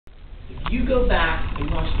If you go back and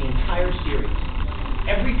watch the entire series,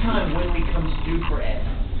 every time Winry comes through for Ed,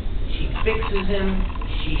 she fixes him,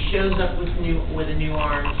 she shows up with a new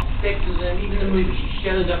arm, she fixes him, even the movie, she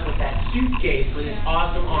shows up with that suitcase with his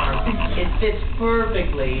awesome arm. It fits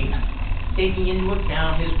perfectly, taking into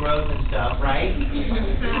account his growth and stuff, right?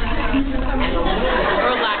 And the little,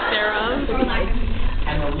 or lack thereof.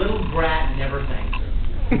 And the little brat never thanks her.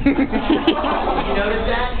 You notice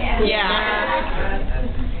that? Yeah.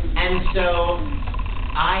 And so,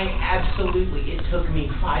 it took me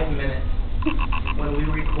 5 minutes when we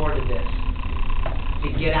recorded this to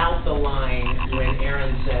get out the line when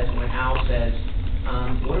Al says,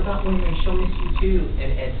 what about when she'll miss you too?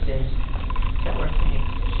 And Ed says, tell her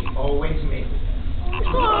thanks. She always made it. I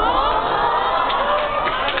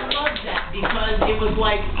love that because it was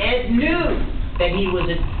like Ed knew that he was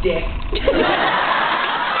a dick.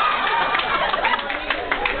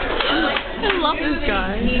 I love this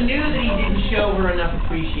guy. He knew that he didn't show her enough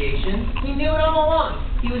appreciation. He knew it all along.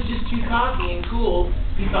 He was just too cocky and cool.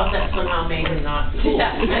 He thought that somehow made him not cool.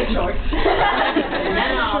 Yeah, that's short. And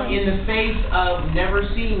now, in the face of never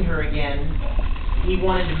seeing her again, he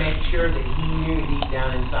wanted to make sure that he knew deep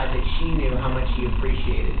down inside that she knew how much he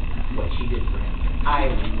appreciated what she did for him. I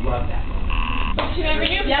love that moment. She never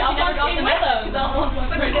knew. Yeah, she never got the mellow. She's almost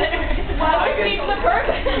for dinner. Well, we meet the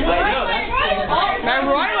perfect. And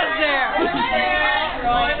Roy was there.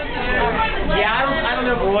 Yeah, I don't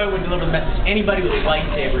know if Roy would deliver the message. Anybody with a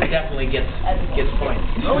lightsaber definitely gets points.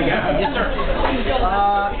 Oh yeah. Yes, sir.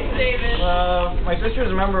 My sister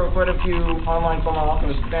is a member of quite a few online Full Metal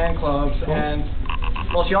Alchemist fan clubs, and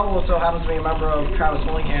well, she also happens to be a member of Travis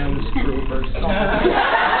Willingham's group or something.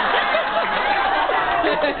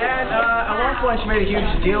 And at one point, she made a huge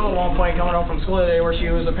deal at one point coming home from school today where she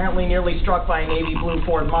was apparently nearly struck by a navy blue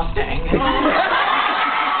Ford Mustang. I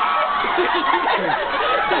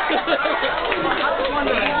was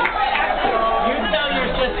wondering. You tell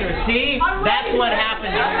your sister, see? That's what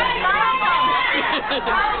happened.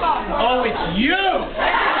 Oh, it's you!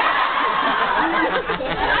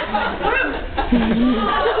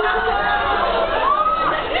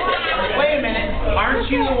 Wait a minute.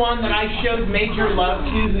 Aren't you the one that I showed major love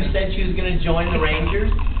to who said she was going to join the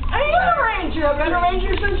Rangers? I am a Ranger. I've been a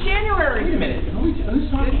Ranger since January. Wait a minute.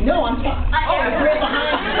 Who's talking? No, I'm fine. Oh, I'm right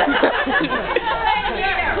behind you.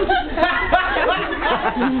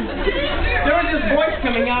 There was this voice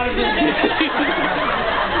coming out of this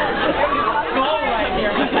skull right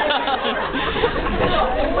here.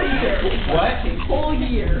 What? Whole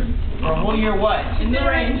year. For a whole year what? In the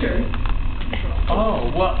Rangers.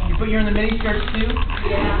 Oh, well, but you're in the miniskirts too?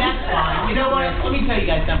 Yeah. That's fine. You know what? Let me tell you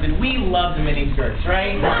guys something. We love the miniskirts,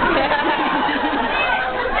 right? We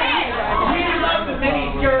love the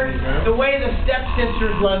miniskirts the way the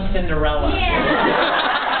stepsisters love Cinderella. So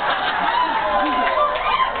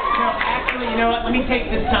actually, you know what? Let me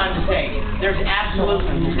take this time to say, there's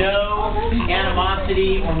absolutely no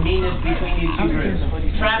animosity or meanness between these two groups.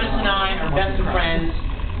 Travis and I are best of friends.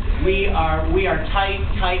 We are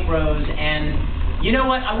tight bros, and you know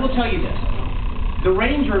what? I will tell you this. The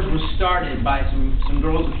Rangers was started by some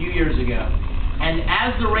girls a few years ago. And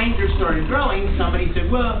as the Rangers started growing, somebody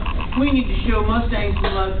said, well, we need to show Mustangs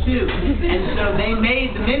some love too. And so they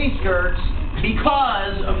made the miniskirts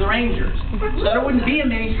because of the Rangers. So there wouldn't be a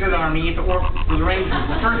miniskirt army if it weren't for the Rangers in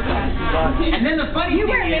the first place. And then the funny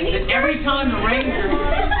thing is that every time the Rangers...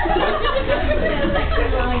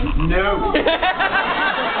 No.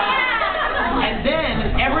 And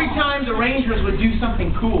then, every time the Rangers would do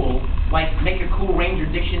something cool, like make a cool Ranger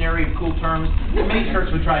dictionary of cool terms, the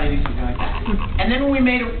miniskirts would try to do something like that. And then when we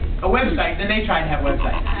made a website, then they tried to have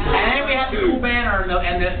websites. And then we had the cool banner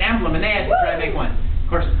and the emblem, and they had to try to make one. Of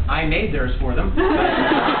course, I made theirs for them. Little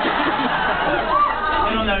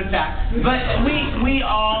known fact. But we're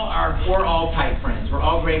all tight friends. We're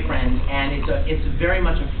all great friends, and it's very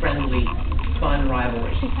much a friendly, fun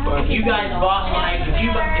rivalry. If you guys bought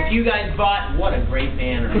what a great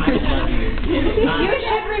banner. I love you. You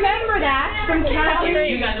should remember that from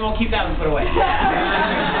Calgary. You guys won't keep that one put away.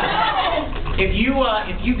 If you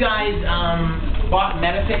guys bought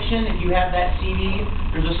Metafiction, if you have that CD,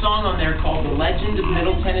 there's a song on there called The Legend of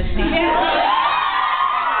Middle Tennessee.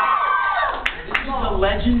 This is a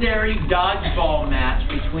legendary dodgeball match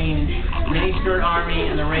between Miniskirt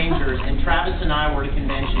Army and the Rangers, and Travis and I were at a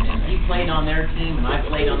convention, and he played on their team, and I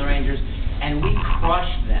played on the Rangers, and we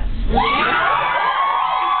crushed them.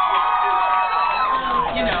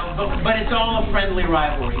 You know, but it's all a friendly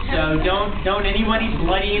rivalry, so don't anybody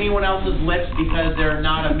bloody anyone else's lips because they're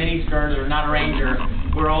not a miniskirt or not a Ranger.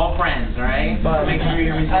 We're all friends, all right? But Make sure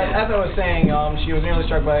you resist. as I was saying, she was nearly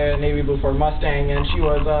struck by a navy blue Ford Mustang, and she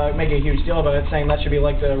was making a huge deal about it, saying that should be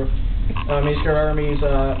like the Ministry of Army's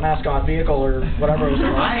mascot vehicle or whatever it was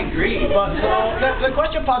called. I agree. But the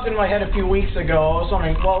question popped into my head a few weeks ago. I was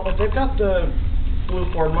wondering, well, if they've got the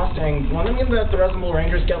blue Ford Mustang, wouldn't it mean that the Reservoir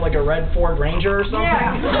Rangers get like a red Ford Ranger or something?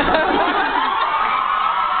 Yeah.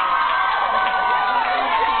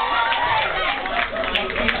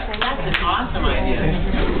 That's an awesome idea.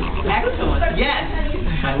 Excellent. Yes.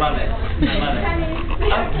 I love it. I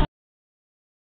love it.